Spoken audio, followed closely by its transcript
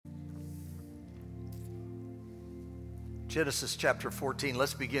Genesis chapter 14,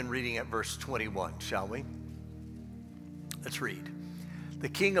 let's begin reading at verse 21, shall we? Let's read. The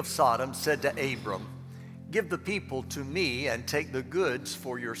king of Sodom said to Abram, "Give the people to me and take the goods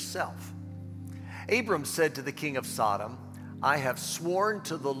for yourself." Abram said to the king of Sodom, "I have sworn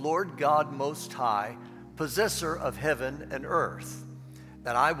to the Lord God Most High, possessor of heaven and earth,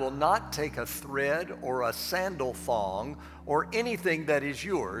 that I will not take a thread or a sandal thong or anything that is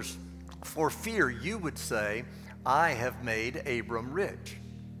yours, for fear you would say, 'I have made Abram rich.'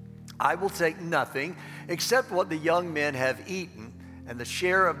 I will take nothing except what the young men have eaten and the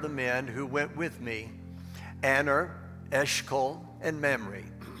share of the men who went with me, Aner, Eshcol, and Mamre.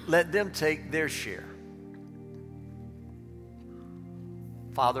 Let them take their share."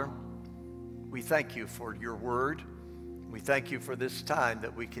 Father, we thank you for your word. We thank you for this time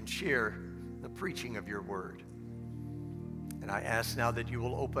that we can share the preaching of your word. And I ask now that you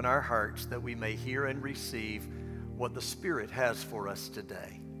will open our hearts that we may hear and receive what the Spirit has for us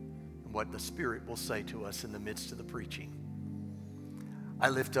today and what the Spirit will say to us in the midst of the preaching. I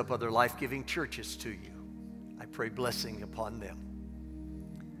lift up other life-giving churches to you. I pray blessing upon them.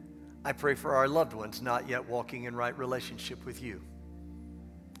 I pray for our loved ones not yet walking in right relationship with you.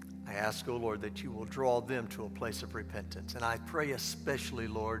 I ask, O Lord, that you will draw them to a place of repentance. And I pray especially,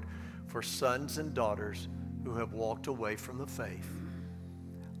 Lord, for sons and daughters who have walked away from the faith.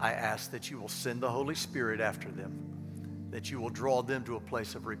 I ask that you will send the Holy Spirit after them, that you will draw them to a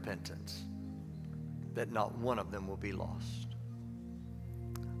place of repentance, that not one of them will be lost.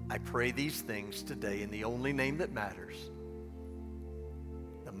 I pray these things today in the only name that matters,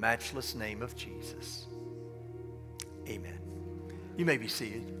 the matchless name of Jesus. Amen. You may be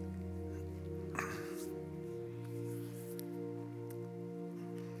seated.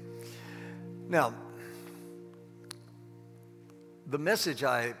 Now, the message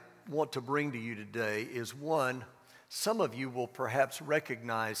I want to bring to you today is one, some of you will perhaps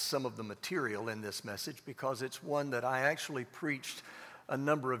recognize some of the material in this message because it's one that I actually preached a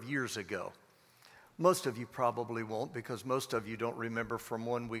number of years ago. Most of you probably won't because most of you don't remember from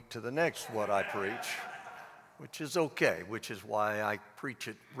one week to the next what I preach, which is okay, which is why I preach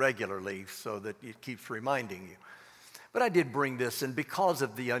it regularly so that it keeps reminding you. But I did bring this, and because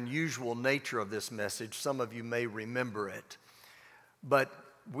of the unusual nature of this message, some of you may remember it. But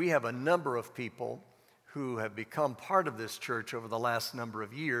we have a number of people who have become part of this church over the last number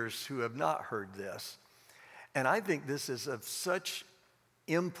of years who have not heard this. And I think this is of such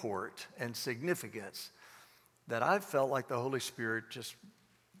import and significance that I felt like the Holy Spirit just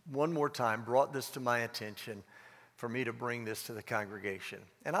one more time brought this to my attention for me to bring this to the congregation.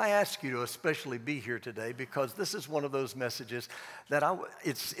 And I ask you to especially be here today because this is one of those messages that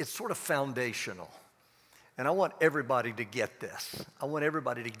it's sort of foundational. And I want everybody to get this. I want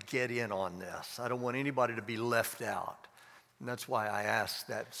everybody to get in on this. I don't want anybody to be left out. And that's why I asked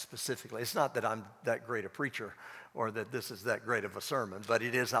that specifically. It's not that I'm that great a preacher or that this is that great of a sermon, but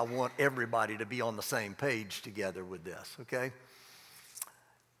it is I want everybody to be on the same page together with this, okay?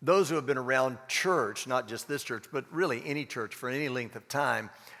 Those who have been around church, not just this church, but really any church for any length of time,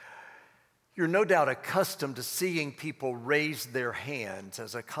 you're no doubt accustomed to seeing people raise their hands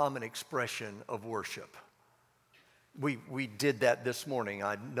as a common expression of worship. We did that this morning.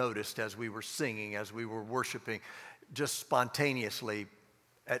 I noticed as we were singing, as we were worshiping, just spontaneously,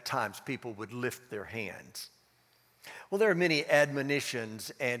 at times people would lift their hands. Well, there are many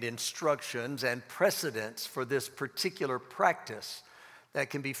admonitions and instructions and precedents for this particular practice that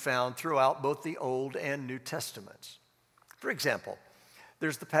can be found throughout both the Old and New Testaments. For example,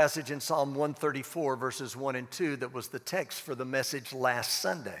 there's the passage in Psalm 134, verses 1 and 2, that was the text for the message last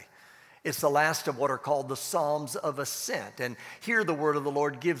Sunday. It's the last of what are called the Psalms of Ascent. And here the word of the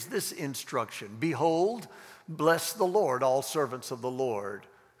Lord gives this instruction: "Behold, bless the Lord, all servants of the Lord,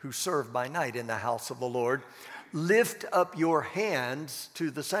 who serve by night in the house of the Lord. Lift up your hands to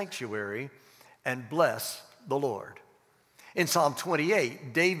the sanctuary and bless the Lord." In Psalm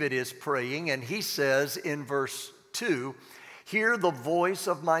 28, David is praying, and he says in verse 2, "Hear the voice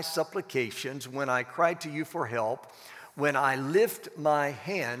of my supplications when I cry to you for help, when I lift my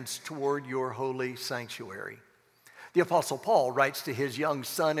hands toward your holy sanctuary." The Apostle Paul writes to his young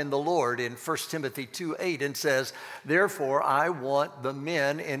son in the Lord in 1 Timothy 2:8 and says, "Therefore I want the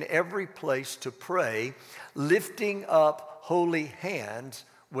men in every place to pray, lifting up holy hands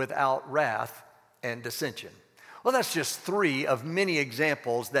without wrath and dissension." Well, that's just three of many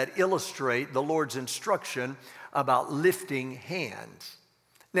examples that illustrate the Lord's instruction about lifting hands.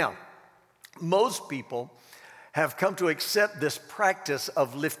 Now, most people have come to accept this practice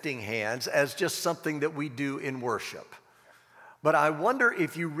of lifting hands as just something that we do in worship. But I wonder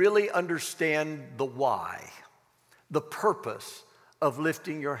if you really understand the why. the purpose of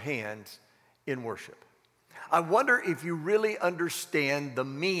lifting your hands in worship. I wonder if you really understand the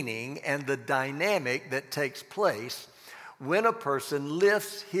meaning and the dynamic that takes place when a person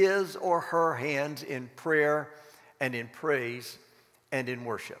lifts his or her hands in prayer and in praise and in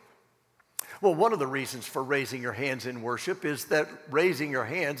worship. Well, one of the reasons for raising your hands in worship is that raising your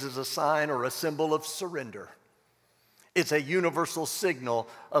hands is a sign or a symbol of surrender. It's a universal signal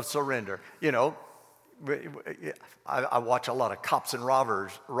of surrender. You know, I watch a lot of cops and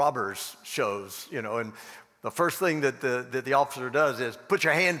robbers shows, you know, and the first thing that the officer does is put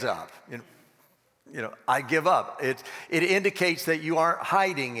your hands up. You know, I give up. It indicates that you aren't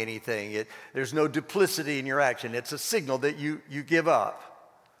hiding anything. There's no duplicity in your action. It's a signal that you give up.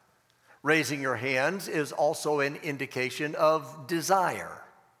 Raising your hands is also an indication of desire.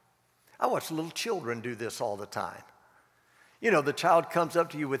 I watch little children do this all the time. You know, the child comes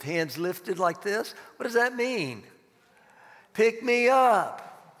up to you with hands lifted like this. What does that mean? Pick me up.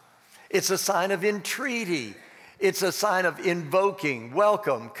 It's a sign of entreaty. It's a sign of invoking,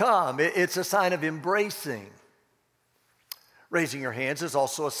 welcome, come. It's a sign of embracing. Raising your hands is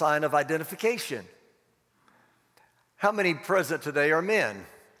also a sign of identification. How many present today are men?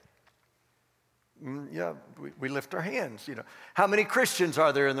 Yeah, we lift our hands, you know. How many Christians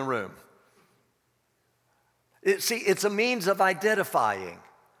are there in the room? It's a means of identifying.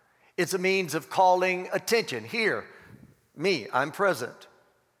 It's a means of calling attention. Here, me, I'm present.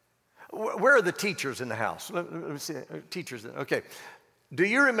 Where are the teachers in the house? Let me see. Teachers, okay. Do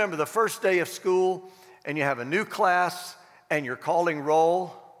you remember the first day of school and you have a new class and you're calling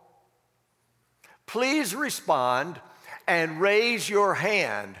roll? Please respond and raise your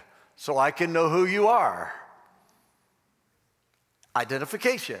hand so I can know who you are.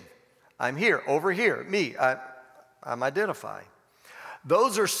 Identification. I'm here, over here, me, I'm identifying.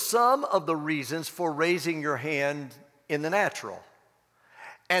 Those are some of the reasons for raising your hand in the natural.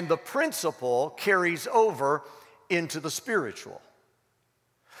 And the principle carries over into the spiritual.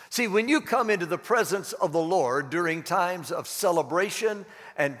 See, when you come into the presence of the Lord during times of celebration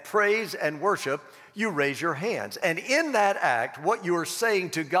and praise and worship, you raise your hands. And in that act, what you are saying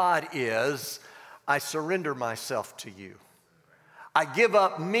to God is, I surrender myself to you. I give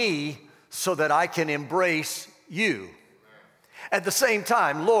up me so that I can embrace you. At the same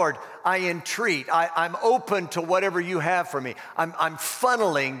time, Lord, I entreat. I'm open to whatever you have for me. I'm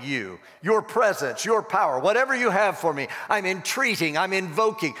funneling you, your presence, your power, whatever you have for me. I'm entreating, I'm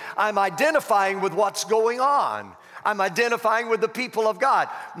invoking, I'm identifying with what's going on. I'm identifying with the people of God.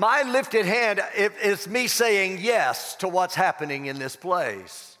 My lifted hand is me saying yes to what's happening in this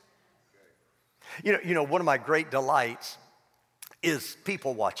place. You know, one of my great delights is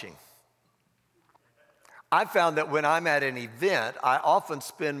people watching. I found that when I'm at an event, I often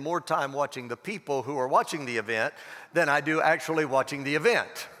spend more time watching the people who are watching the event than I do actually watching the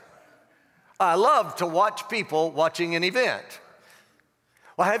event. I love to watch people watching an event.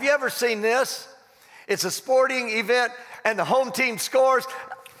 Well, have you ever seen this? It's a sporting event and the home team scores.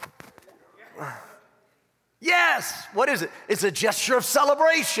 Yes! What is it? It's a gesture of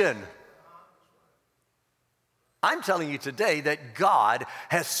celebration. I'm telling you today that God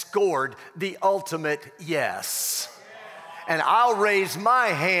has scored the ultimate yes. And I'll raise my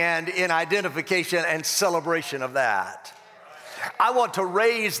hand in identification and celebration of that. I want to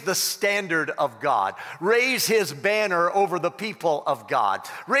raise the standard of God, raise his banner over the people of God,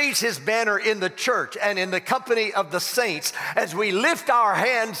 raise his banner in the church and in the company of the saints as we lift our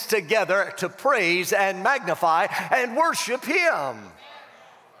hands together to praise and magnify and worship him.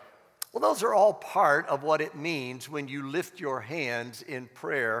 Well, those are all part of what it means when you lift your hands in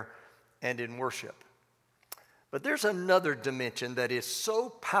prayer and in worship. But there's another dimension that is so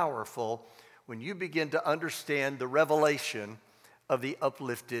powerful when you begin to understand the revelation of the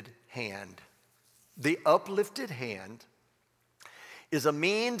uplifted hand. The uplifted hand is a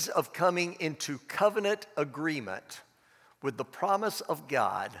means of coming into covenant agreement with the promise of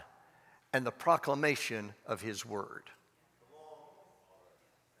God and the proclamation of his word.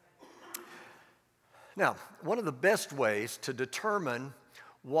 Now, one of the best ways to determine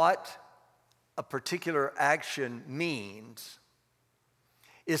what a particular action means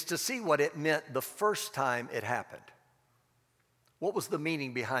is to see what it meant the first time it happened. What was the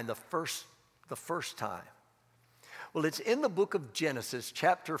meaning behind the first time? Well, it's in the book of Genesis,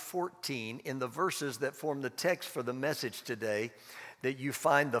 chapter 14, in the verses that form the text for the message today, that you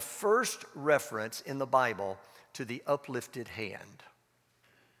find the first reference in the Bible to the uplifted hand.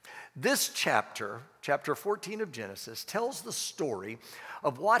 This chapter 14 of Genesis, tells the story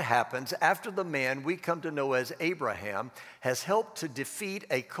of what happens after the man we come to know as Abraham has helped to defeat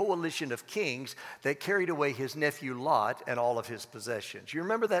a coalition of kings that carried away his nephew Lot and all of his possessions. You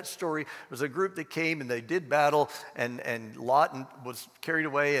remember that story? There was a group that came and they did battle, and Lot was carried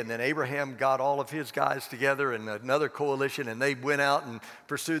away, and then Abraham got all of his guys together and another coalition, and they went out and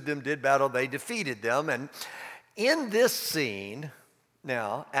pursued them, did battle, they defeated them. And in this scene,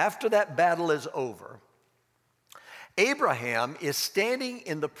 now, after that battle is over, Abraham is standing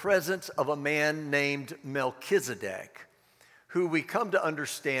in the presence of a man named Melchizedek, who we come to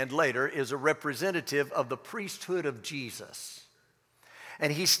understand later is a representative of the priesthood of Jesus.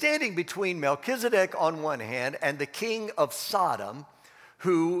 And he's standing between Melchizedek on one hand and the king of Sodom,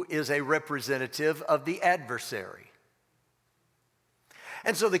 who is a representative of the adversary.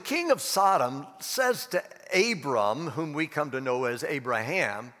 And so the king of Sodom says to Abram, whom we come to know as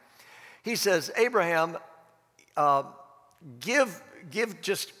Abraham, he says, Abraham,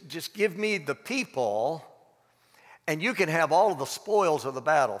 just give me the people, and you can have all of the spoils of the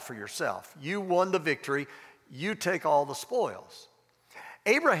battle for yourself. You won the victory, you take all the spoils.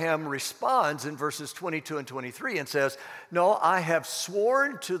 Abraham responds in verses 22 and 23 and says, no, I have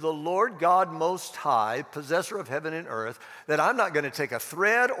sworn to the Lord God Most High, possessor of heaven and earth, that I'm not going to take a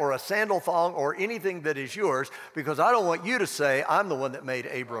thread or a sandal thong or anything that is yours, because I don't want you to say I'm the one that made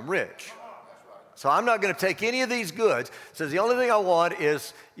Abram rich. So I'm not going to take any of these goods. It says the only thing I want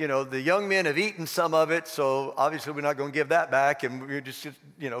is, the young men have eaten some of it, so obviously we're not going to give that back, and we're just,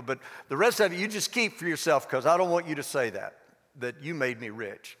 but the rest of it you just keep for yourself, because I don't want you to say that you made me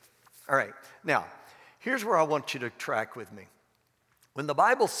rich. All right, now, here's where I want you to track with me. When the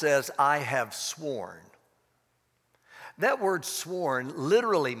Bible says, I have sworn, that word sworn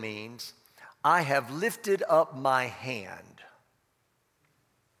literally means, I have lifted up my hand.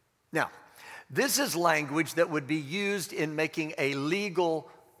 Now, this is language that would be used in making a legal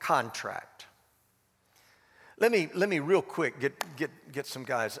contract. Let me real quick get some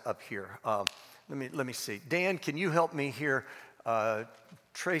guys up here. Let me see. Dan, can you help me here?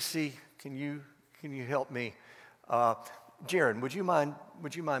 Tracy, can you help me? Jaron, would you mind,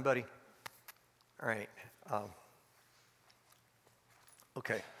 buddy? All right.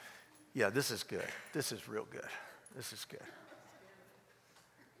 Okay. Yeah, this is good. This is real good. This is good.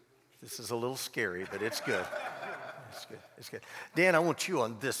 This is a little scary, but it's good. It's good. It's good. Dan, I want you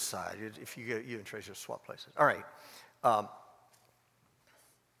on this side. If you and Tracy will swap places. All right.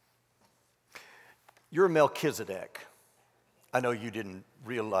 You're Melchizedek. I know you didn't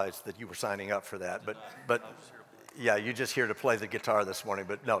realize that you were signing up for that, but yeah, you're just here to play the guitar this morning.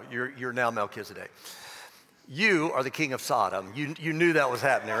 But no, you're now Melchizedek. You are the king of Sodom. You knew that was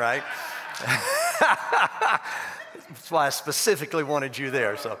happening, right? That's why I specifically wanted you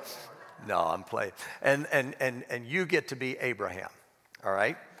there. So, no, I'm playing. And you get to be Abraham. All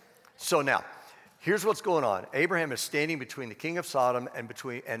right. So now, here's what's going on. Abraham is standing between the king of Sodom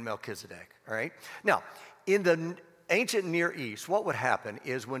and Melchizedek. All right. Now, in the ancient Near East, what would happen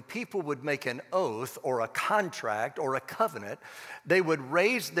is when people would make an oath or a contract or a covenant, they would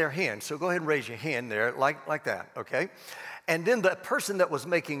raise their hand. So go ahead and raise your hand there like that, okay? And then the person that was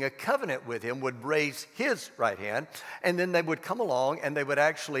making a covenant with him would raise his right hand, and then they would come along and they would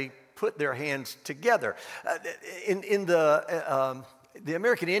actually put their hands together. The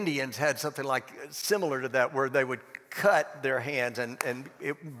American Indians had something like similar to that, where they would cut their hands and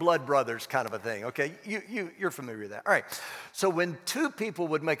blood brothers kind of a thing, okay? You're familiar with that. All right, so when two people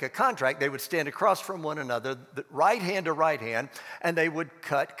would make a contract, they would stand across from one another, right hand to right hand, and they would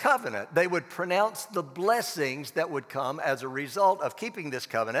cut covenant. They would pronounce the blessings that would come as a result of keeping this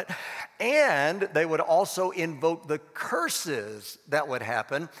covenant, and they would also invoke the curses that would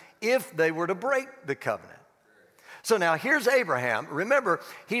happen if they were to break the covenant. So now here's Abraham. Remember,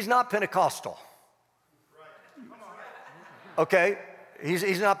 he's not Pentecostal. Okay?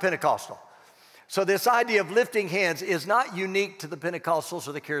 He's not Pentecostal. So this idea of lifting hands is not unique to the Pentecostals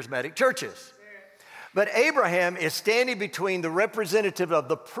or the charismatic churches. But Abraham is standing between the representative of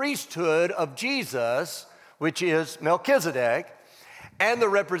the priesthood of Jesus, which is Melchizedek, and the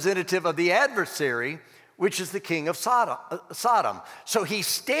representative of the adversary, which is the king of Sodom. So he's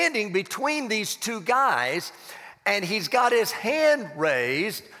standing between these two guys, and he's got his hand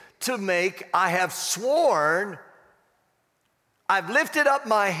raised to make, I have sworn, I've lifted up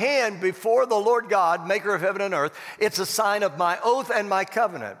my hand before the Lord God, maker of heaven and earth. It's a sign of my oath and my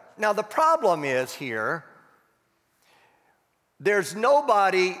covenant. Now, the problem is here, there's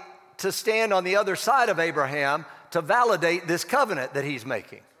nobody to stand on the other side of Abraham to validate this covenant that he's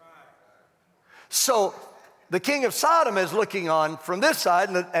making. So the king of Sodom is looking on from this side,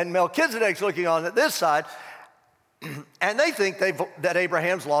 and Melchizedek's looking on at this side, and they think that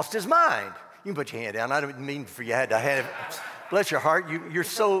Abraham's lost his mind. You can put your hand down. I don't mean for you had to have, bless your heart, you're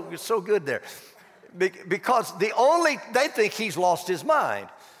so good there. Because they think he's lost his mind.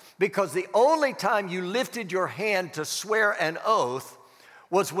 Because the only time you lifted your hand to swear an oath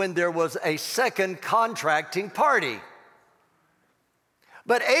was when there was a second contracting party.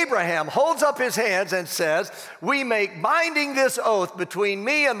 But Abraham holds up his hands and says, we make binding this oath between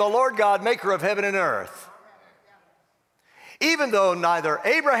me and the Lord God, maker of heaven and earth. Even though neither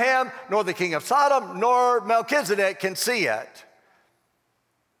Abraham nor the king of Sodom nor Melchizedek can see it.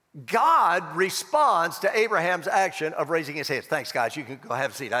 God responds to Abraham's action of raising his hands. Thanks, guys. You can go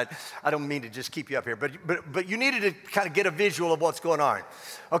have a seat. I don't mean to just keep you up here, but you needed to kind of get a visual of what's going on.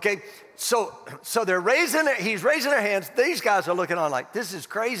 Okay, so he's raising their hands. These guys are looking on like, this is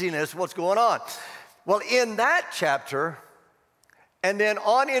craziness. What's going on? Well, in that chapter, and then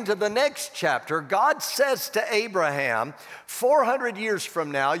on into the next chapter, God says to Abraham, 400 years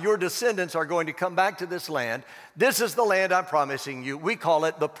from now, your descendants are going to come back to this land. This is the land I'm promising you. We call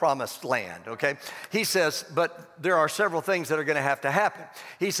it the promised land, okay? He says, but there are several things that are going to have to happen.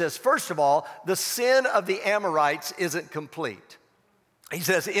 He says, first of all, the sin of the Amorites isn't complete. He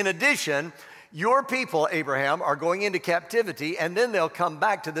says, in addition, your people, Abraham, are going into captivity, and then they'll come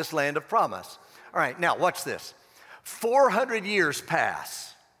back to this land of promise. All right, now watch this. 400 years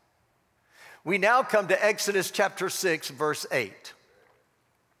pass. We now come to Exodus chapter 6, verse 8.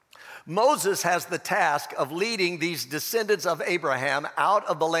 Moses has the task of leading these descendants of Abraham out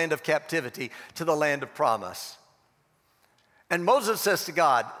of the land of captivity to the land of promise. And Moses says to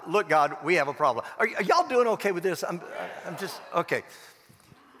God, look, God, we have a problem. Are y'all doing okay with this? I'm just, okay.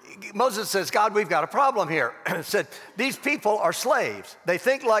 Moses says, God, we've got a problem here. Said, these people are slaves. They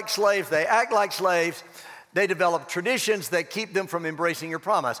think like slaves. They act like slaves. They develop traditions that keep them from embracing your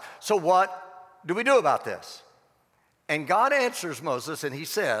promise. So what do we do about this? And God answers Moses and he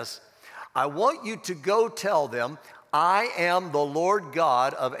says, I want you to go tell them, I am the Lord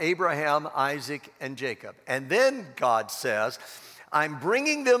God of Abraham, Isaac, and Jacob. And then God says, I'm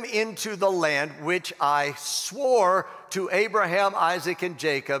bringing them into the land which I swore to Abraham, Isaac, and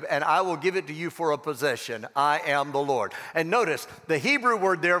Jacob, and I will give it to you for a possession. I am the Lord. And notice, the Hebrew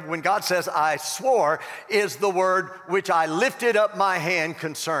word there, when God says I swore, is the word which I lifted up my hand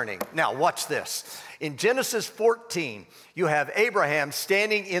concerning. Now, watch this. In Genesis 14, you have Abraham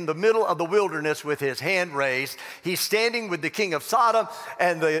standing in the middle of the wilderness with his hand raised. He's standing with the king of Sodom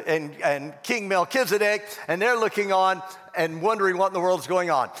and King Melchizedek, and they're looking on and wondering what in the world's going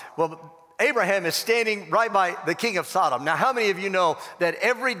on. Well, Abraham is standing right by the king of Sodom. Now, how many of you know that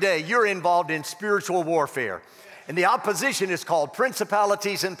every day you're involved in spiritual warfare? And the opposition is called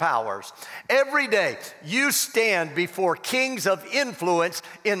principalities and powers. Every day you stand before kings of influence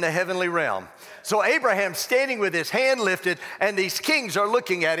in the heavenly realm. So Abraham's standing with his hand lifted, and these kings are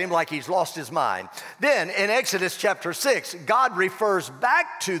looking at him like he's lost his mind. Then in Exodus chapter 6, God refers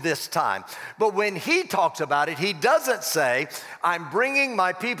back to this time. But when he talks about it, he doesn't say, I'm bringing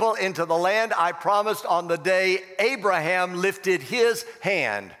my people into the land I promised on the day Abraham lifted his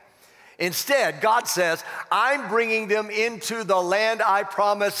hand. Instead, God says, I'm bringing them into the land I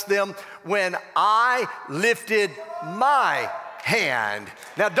promised them when I lifted my hand.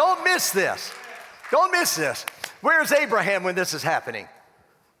 Now, don't miss this. Don't miss this. Where is Abraham when this is happening?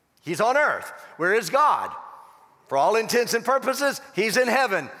 He's on earth. Where is God? For all intents and purposes, he's in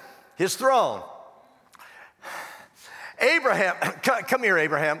heaven, his throne. Abraham, come here,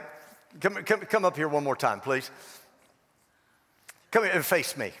 Abraham. Come up here one more time, please. Come here and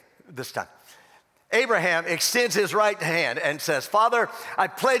face me this time. Abraham extends his right hand and says, Father, I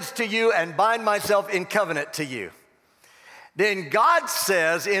pledge to you and bind myself in covenant to you. Then God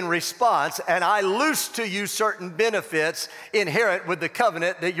says in response, and I loose to you certain benefits inherent with the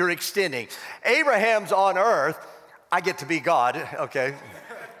covenant that you're extending. Abraham's on earth. I get to be God, okay?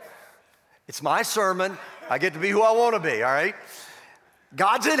 It's my sermon. I get to be who I want to be, all right?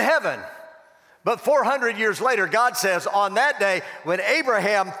 God's in heaven. But 400 years later, God says, on that day, when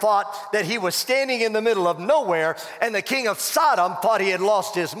Abraham thought that he was standing in the middle of nowhere, and the king of Sodom thought he had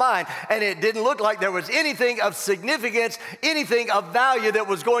lost his mind, and it didn't look like there was anything of significance, anything of value that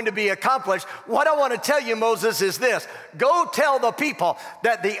was going to be accomplished, what I want to tell you, Moses, is this. Go tell the people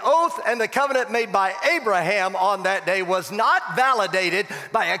that the oath and the covenant made by Abraham on that day was not validated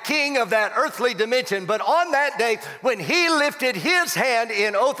by a king of that earthly dimension, but on that day, when he lifted his hand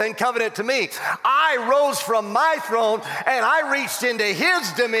in oath and covenant to me, I rose from my throne and I reached into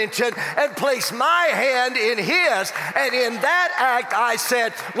his dimension and placed my hand in his. And in that act, I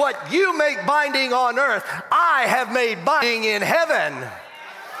said, what you make binding on earth, I have made binding in heaven.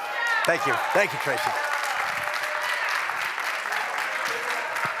 Thank you. Thank you, Tracy.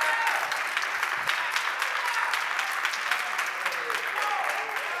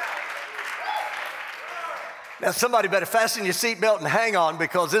 Now, somebody better fasten your seatbelt and hang on,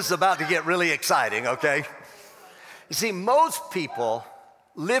 because this is about to get really exciting, okay? You see, most people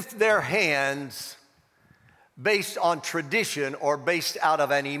lift their hands based on tradition or based out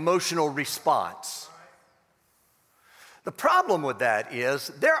of an emotional response. The problem with that is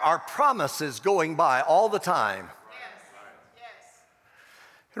there are promises going by all the time.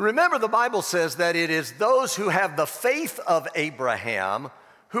 And remember, the Bible says that it is those who have the faith of Abraham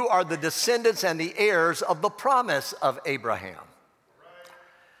who are the descendants and the heirs of the promise of Abraham.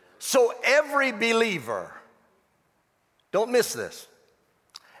 So every believer, don't miss this,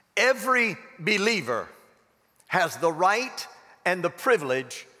 every believer has the right and the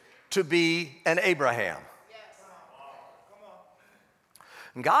privilege to be an Abraham.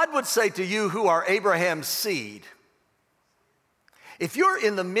 And God would say to you who are Abraham's seed, if you're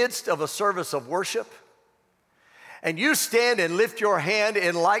in the midst of a service of worship, and you stand and lift your hand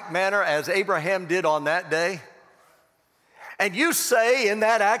in like manner as Abraham did on that day, and you say in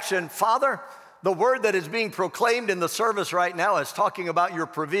that action, Father, the word that is being proclaimed in the service right now is talking about your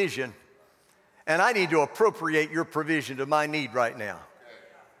provision, and I need to appropriate your provision to my need right now.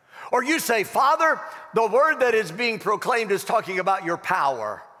 Or you say, Father, the word that is being proclaimed is talking about your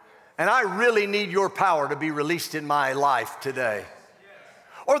power, and I really need your power to be released in my life today.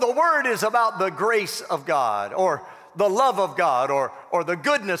 Or the word is about the grace of God, or the love of God, or the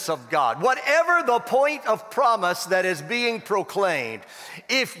goodness of God. Whatever the point of promise that is being proclaimed,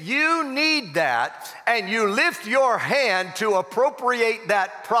 if you need that and you lift your hand to appropriate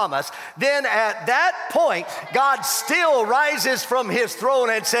that promise, then at that point, God still rises from his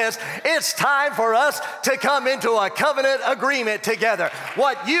throne and says, it's time for us to come into a covenant agreement together.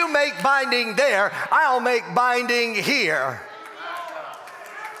 What you make binding there, I'll make binding here.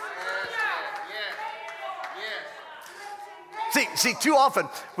 See, too often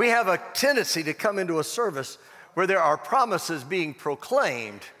we have a tendency to come into a service where there are promises being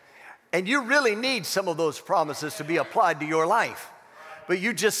proclaimed, and you really need some of those promises to be applied to your life. But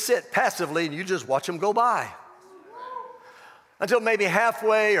you just sit passively and you just watch them go by. Until maybe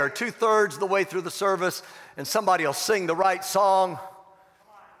halfway or 2/3 the way through the service, and somebody will sing the right song,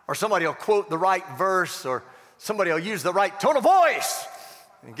 or somebody will quote the right verse, or somebody will use the right tone of voice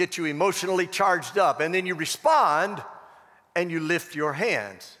and get you emotionally charged up. And then you respond and you lift your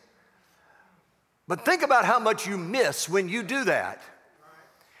hands. But think about how much you miss when you do that.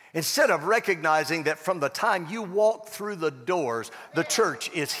 Instead of recognizing that from the time you walk through the doors, the church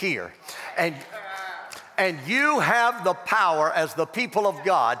is here. And you have the power as the people of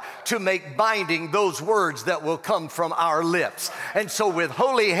God to make binding those words that will come from our lips. And so with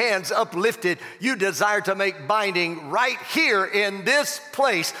holy hands uplifted, you desire to make binding right here in this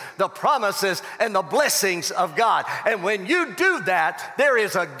place the promises and the blessings of God. And when you do that, there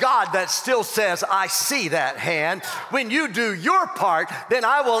is a God that still says, I see that hand. When you do your part, then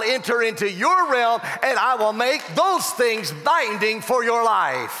I will enter into your realm and I will make those things binding for your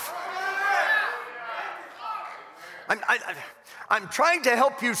life. I'm trying to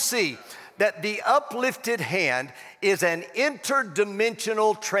help you see that the uplifted hand is an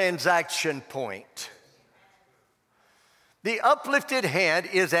interdimensional transaction point. The uplifted hand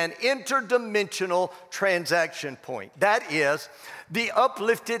is an interdimensional transaction point. That is, the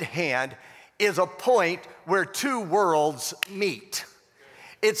uplifted hand is a point where two worlds meet.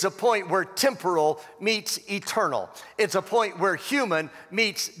 It's a point where temporal meets eternal. It's a point where human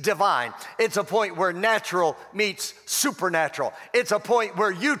meets divine. It's a point where natural meets supernatural. It's a point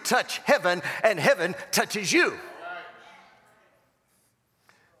where you touch heaven and heaven touches you.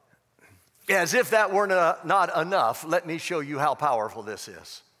 As if that were not enough, let me show you how powerful this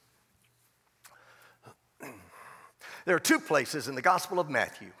is. There are two places in the Gospel of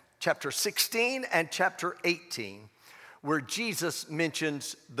Matthew, chapter 16 and chapter 18, where Jesus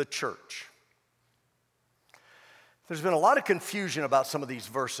mentions the church. There's been a lot of confusion about some of these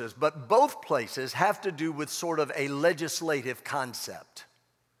verses, but both places have to do with sort of a legislative concept.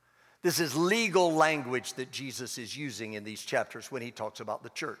 This is legal language that Jesus is using in these chapters when he talks about the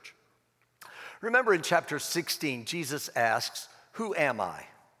church. Remember in chapter 16, Jesus asks, who am I?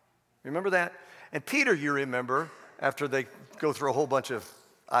 Remember that? And Peter, you remember, after they go through a whole bunch of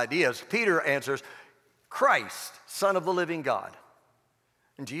ideas, Peter answers, Christ, Son of the living God.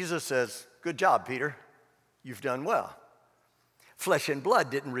 And Jesus says, good job, Peter. You've done well. Flesh and blood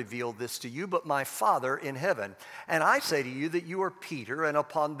didn't reveal this to you, but my Father in heaven. And I say to you that you are Peter, and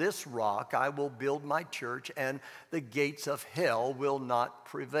upon this rock I will build my church, and the gates of hell will not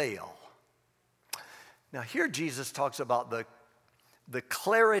prevail. Now here Jesus talks about the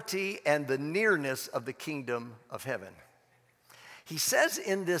clarity and the nearness of the kingdom of heaven. He says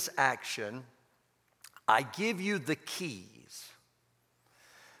in this action, I give you the keys.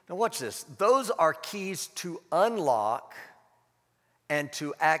 Now watch this. Those are keys to unlock and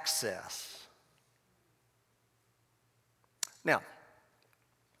to access. Now,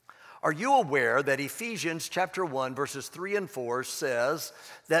 are you aware that Ephesians chapter 1, verses 3 and 4 says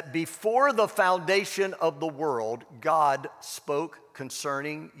that before the foundation of the world, God spoke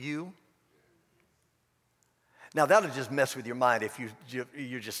concerning you? Now, that'll just mess with your mind if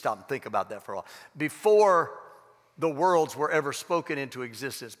you just stop and think about that for a while. Before the worlds were ever spoken into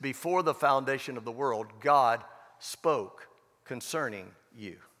existence, before the foundation of the world, God spoke concerning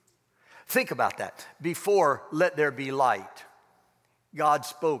you. Think about that. Before let there be light, God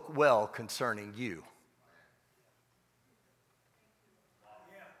spoke well concerning you.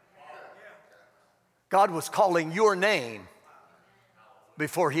 God was calling your name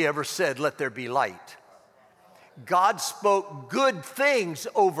before he ever said, let there be light. God spoke good things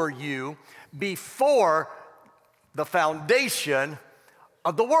over you before the foundation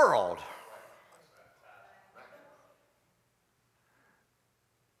of the world.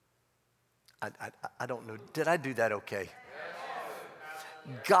 I don't know. Did I do that okay?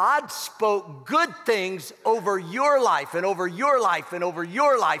 God spoke good things over your life and over your life and over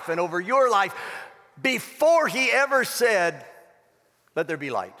your life and over your life before he ever said, let there be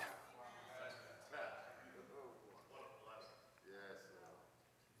light.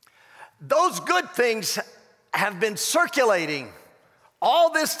 Those good things have been circulating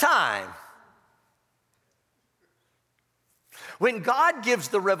all this time. When God gives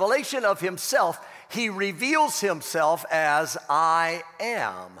the revelation of himself, he reveals himself as I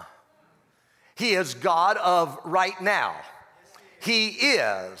am. He is God of right now. He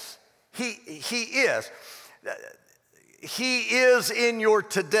is. He is. He is in your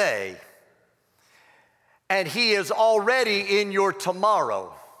today. And he is already in your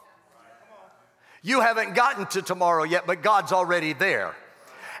tomorrow. You haven't gotten to tomorrow yet, but God's already there.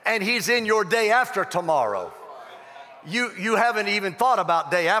 And he's in your day after tomorrow. You haven't even thought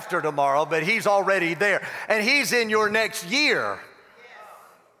about day after tomorrow, but he's already there. And he's in your next year.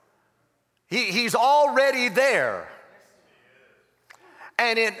 He's already there.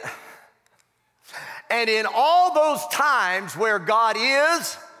 And in all those times where God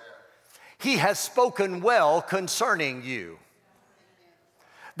is, he has spoken well concerning you.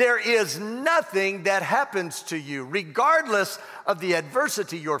 There is nothing that happens to you, regardless of the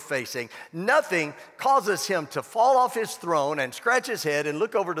adversity you're facing. Nothing causes him to fall off his throne and scratch his head and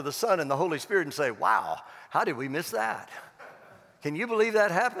look over to the Son and the Holy Spirit and say, wow, how did we miss that? Can you believe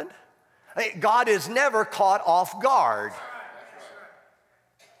that happened? God is never caught off guard.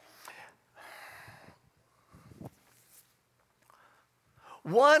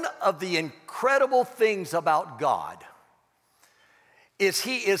 One of the incredible things about God is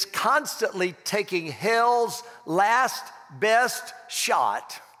he is constantly taking hell's last best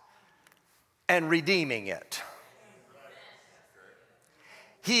shot and redeeming it.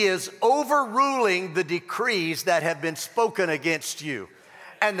 He is overruling the decrees that have been spoken against you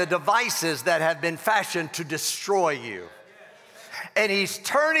and the devices that have been fashioned to destroy you. And he's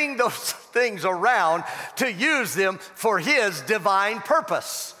turning those things around to use them for his divine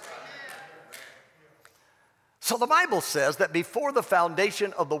purpose. So the Bible says that before the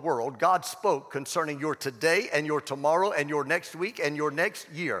foundation of the world, God spoke concerning your today and your tomorrow and your next week and your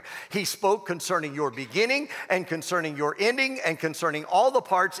next year. He spoke concerning your beginning and concerning your ending and concerning all the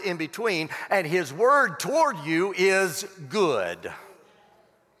parts in between, and his word toward you is good.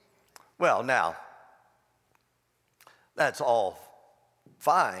 Well, now, that's all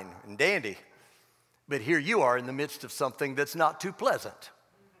fine and dandy, but here you are in the midst of something that's not too pleasant.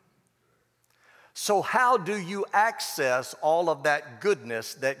 So how do you access all of that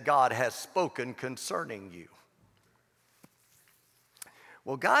goodness that God has spoken concerning you?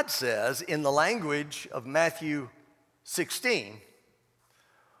 Well, God says in the language of Matthew 16,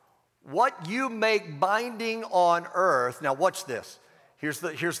 what you make binding on earth, now watch this. Here's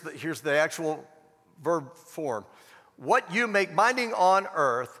the actual verb form. What you make binding on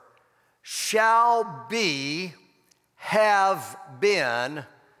earth shall be, have been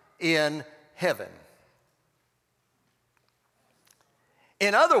in heaven.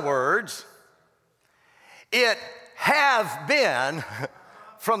 In other words, it have been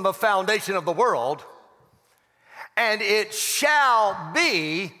from the foundation of the world, and it shall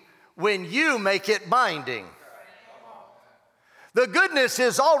be when you make it binding. The goodness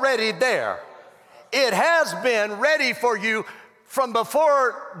is already there. It has been ready for you from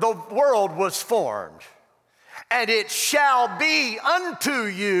before the world was formed. And it shall be unto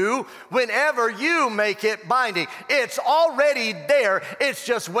you whenever you make it binding. It's already there. It's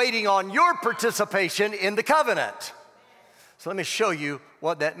just waiting on your participation in the covenant. So let me show you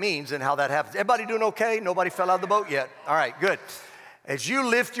what that means and how that happens. Everybody doing okay? Nobody fell out of the boat yet? All right, good. As you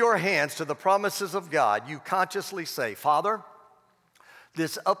lift your hands to the promises of God, you consciously say, Father,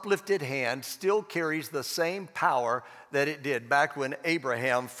 this uplifted hand still carries the same power that it did back when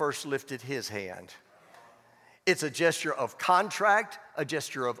Abraham first lifted his hand. It's a gesture of contract, a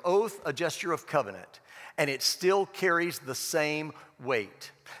gesture of oath, a gesture of covenant, and it still carries the same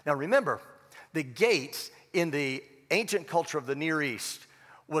weight. Now remember, the gates in the ancient culture of the Near East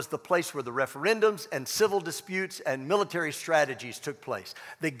was the place where the referendums and civil disputes and military strategies took place.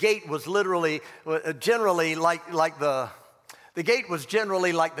 The gate was generally like the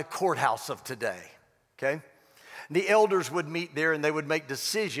courthouse of today, okay? The elders would meet there and they would make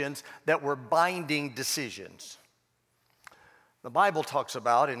decisions that were binding decisions. The Bible talks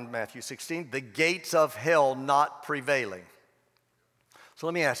about, in Matthew 16, the gates of hell not prevailing. So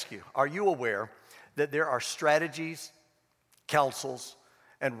let me ask you, are you aware that there are strategies, counsels,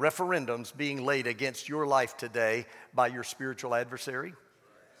 and referendums being laid against your life today by your spiritual adversary?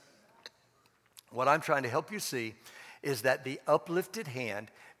 What I'm trying to help you see is that the uplifted hand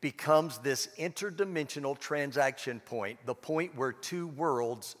becomes this interdimensional transaction point, the point where two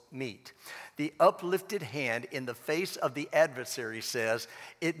worlds meet. The uplifted hand in the face of the adversary says,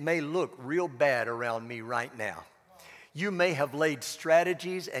 it may look real bad around me right now. You may have laid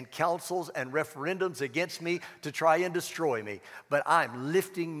strategies and counsels and referendums against me to try and destroy me, but I'm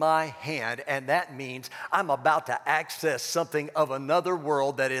lifting my hand, and that means I'm about to access something of another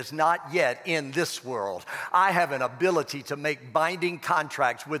world that is not yet in this world. I have an ability to make binding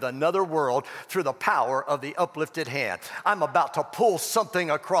contracts with another world through the power of the uplifted hand. I'm about to pull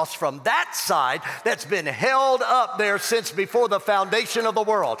something across from that side that's been held up there since before the foundation of the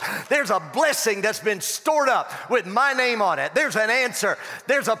world. There's a blessing that's been stored up with my name on it. There's an answer.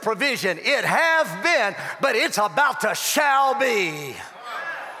 There's a provision. It has been, but it's about to shall be.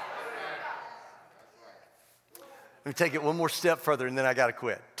 Let me take it one more step further and then I got to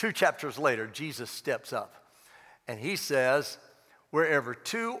quit. 2 chapters later, Jesus steps up and he says, wherever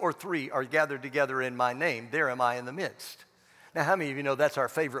 2 or 3 are gathered together in my name, there am I in the midst. Now, how many of you know that's our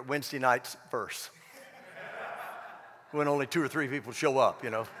favorite Wednesday night's verse? When only 2 or 3 people show up,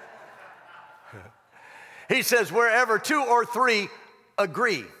 you know. He says, wherever 2 or 3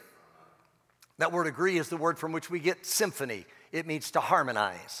 agree. That word agree is the word from which we get symphony. It means to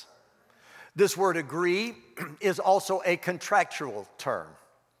harmonize. This word agree is also a contractual term.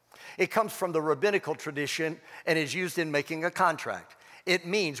 It comes from the rabbinical tradition and is used in making a contract. It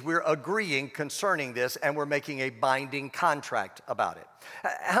means we're agreeing concerning this and we're making a binding contract about it.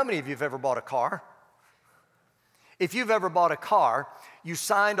 How many of you have ever bought a car? If you've ever bought a car, you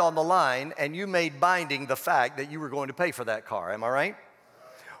signed on the line and you made binding the fact that you were going to pay for that car. Am I right?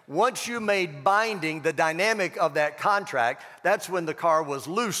 Once you made binding the dynamic of that contract, that's when the car was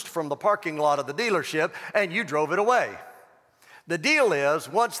loosed from the parking lot of the dealership and you drove it away. The deal is,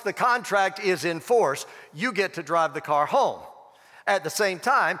 once the contract is in force, you get to drive the car home. At the same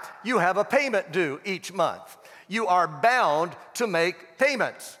time, you have a payment due each month. You are bound to make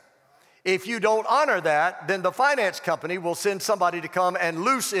payments. If you don't honor that, then the finance company will send somebody to come and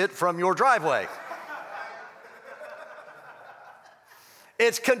loose it from your driveway.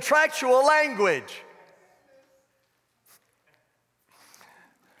 It's contractual language.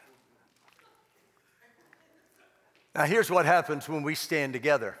 Now, here's what happens when we stand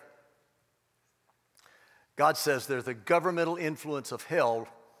together. God says there's a governmental influence of hell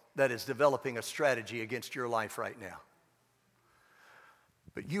that is developing a strategy against your life right now.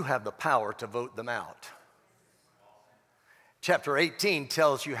 But you have the power to vote them out. Chapter 18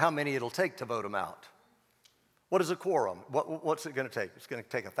 tells you how many it'll take to vote them out. What is a quorum? What's it going to take? It's going to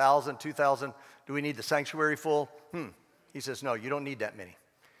take 1,000, 2,000. Do we need the sanctuary full? He says, no, you don't need that many.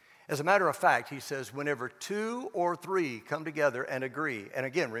 As a matter of fact, he says, whenever 2 or 3 come together and agree, and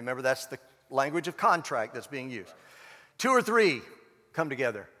again, remember that's the language of contract that's being used. 2 or 3 come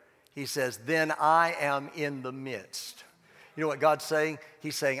together. He says, then I am in the midst. You know what God's saying?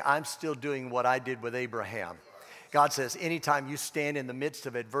 He's saying, I'm still doing what I did with Abraham. God says, anytime you stand in the midst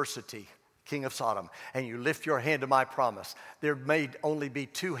of adversity, king of Sodom, and you lift your hand to my promise, there may only be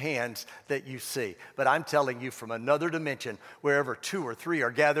two hands that you see. But I'm telling you, from another dimension, wherever two or three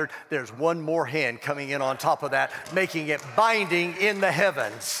are gathered, there's one more hand coming in on top of that, making it binding in the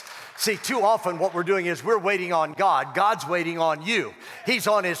heavens. See, too often what we're doing is we're waiting on God. God's waiting on you. He's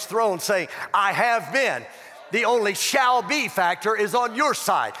on his throne saying, I have been. The only shall be factor is on your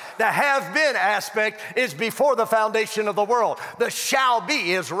side. The have been aspect is before the foundation of the world. The shall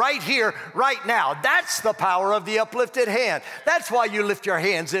be is right here, right now. That's the power of the uplifted hand. That's why you lift your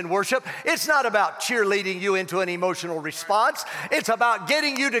hands in worship. It's not about cheerleading you into an emotional response. It's about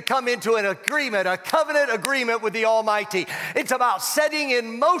getting you to come into an agreement, a covenant agreement with the Almighty. It's about setting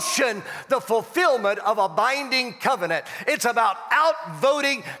in motion the fulfillment of a binding covenant. It's about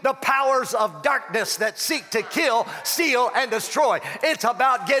outvoting the powers of darkness that seek to kill, steal, and destroy. It's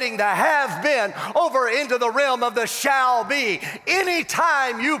about getting the have been over into the realm of the shall be.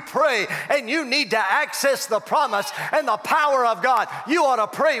 Anytime you pray and you need to access the promise and the power of God, you ought to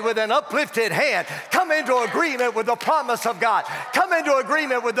pray with an uplifted hand. Come into agreement with the promise of God. Come into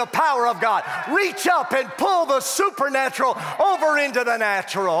agreement with the power of God. Reach up and pull the supernatural over into the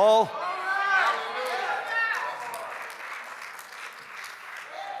natural.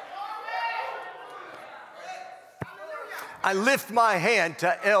 I lift my hand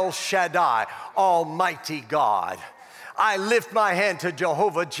to El Shaddai, Almighty God. I lift my hand to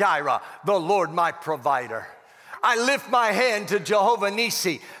Jehovah Jireh, the Lord my provider. I lift my hand to Jehovah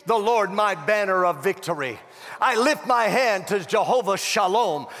Nissi, the Lord my banner of victory. I lift my hand to Jehovah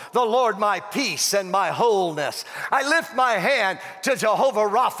Shalom, the Lord my peace and my wholeness. I lift my hand to Jehovah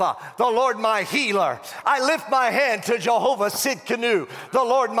Rapha, the Lord my healer. I lift my hand to Jehovah Sidkenu, the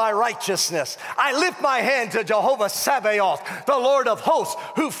Lord my righteousness. I lift my hand to Jehovah Sabaoth, the Lord of hosts,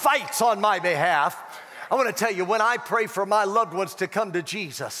 who fights on my behalf. I want to tell you, when I pray for my loved ones to come to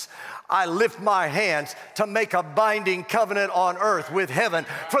Jesus, I lift my hands to make a binding covenant on earth with heaven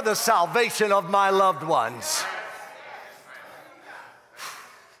for the salvation of my loved ones.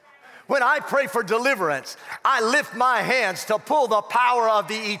 When I pray for deliverance, I lift my hands to pull the power of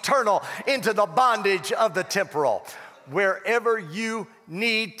the eternal into the bondage of the temporal. Wherever you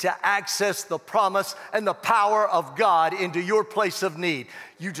need to access the promise and the power of God into your place of need,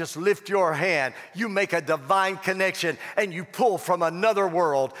 you just lift your hand, you make a divine connection, and you pull from another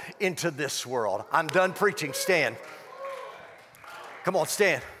world into this world. I'm done preaching. Stand. Come on,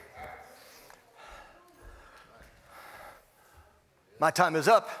 stand. My time is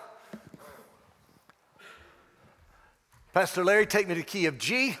up. Pastor Larry, take me to the key of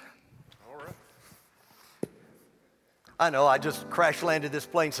G. I know, I just crash landed this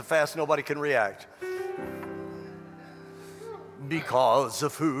plane so fast nobody can react. Because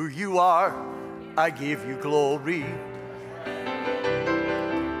of who you are, I give you glory.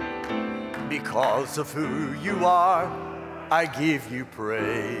 Because of who you are, I give you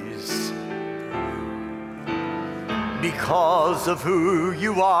praise. Because of who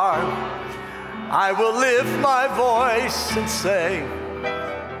you are, I will lift my voice and say,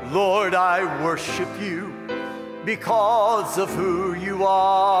 Lord, I worship you. Because of who you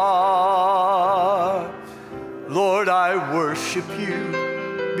are, Lord, I worship you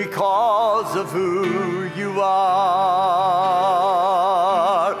because of who you are.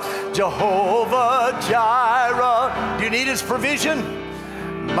 Jehovah Jireh, do you need his provision?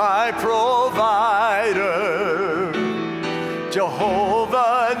 My provider.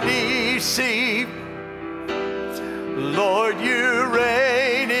 Jehovah Nissi, Lord, you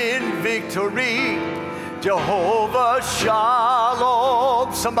reign in victory. Jehovah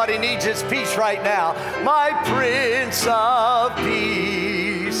Shalom. Somebody needs his peace right now. My Prince of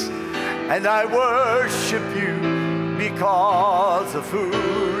Peace. And I worship you because of who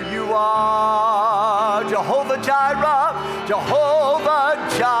you are. Jehovah Jireh, Jehovah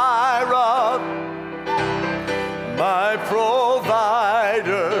Jireh, my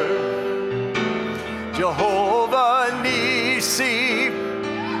provider. Jehovah Nissi,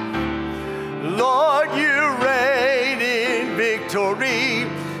 Lord, you reign in victory.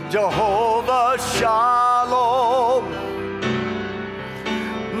 Jehovah Shalom,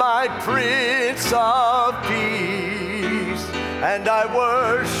 my Prince of Peace. And I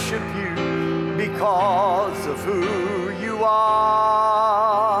worship you because of who you are.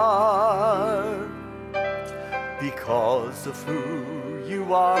 Because of who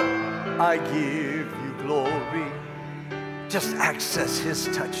you are, I give you glory. Just access his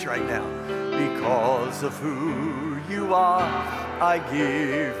touch right now. Because of who you are, I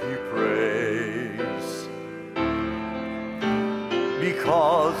give you praise.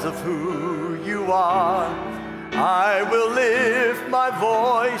 Because of who you are, I will live lift my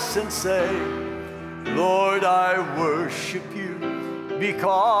voice and say, Lord, I worship you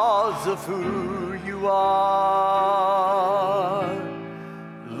because of who you are.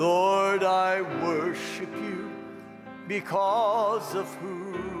 Lord, I worship you because of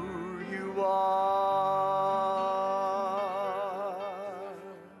who you are.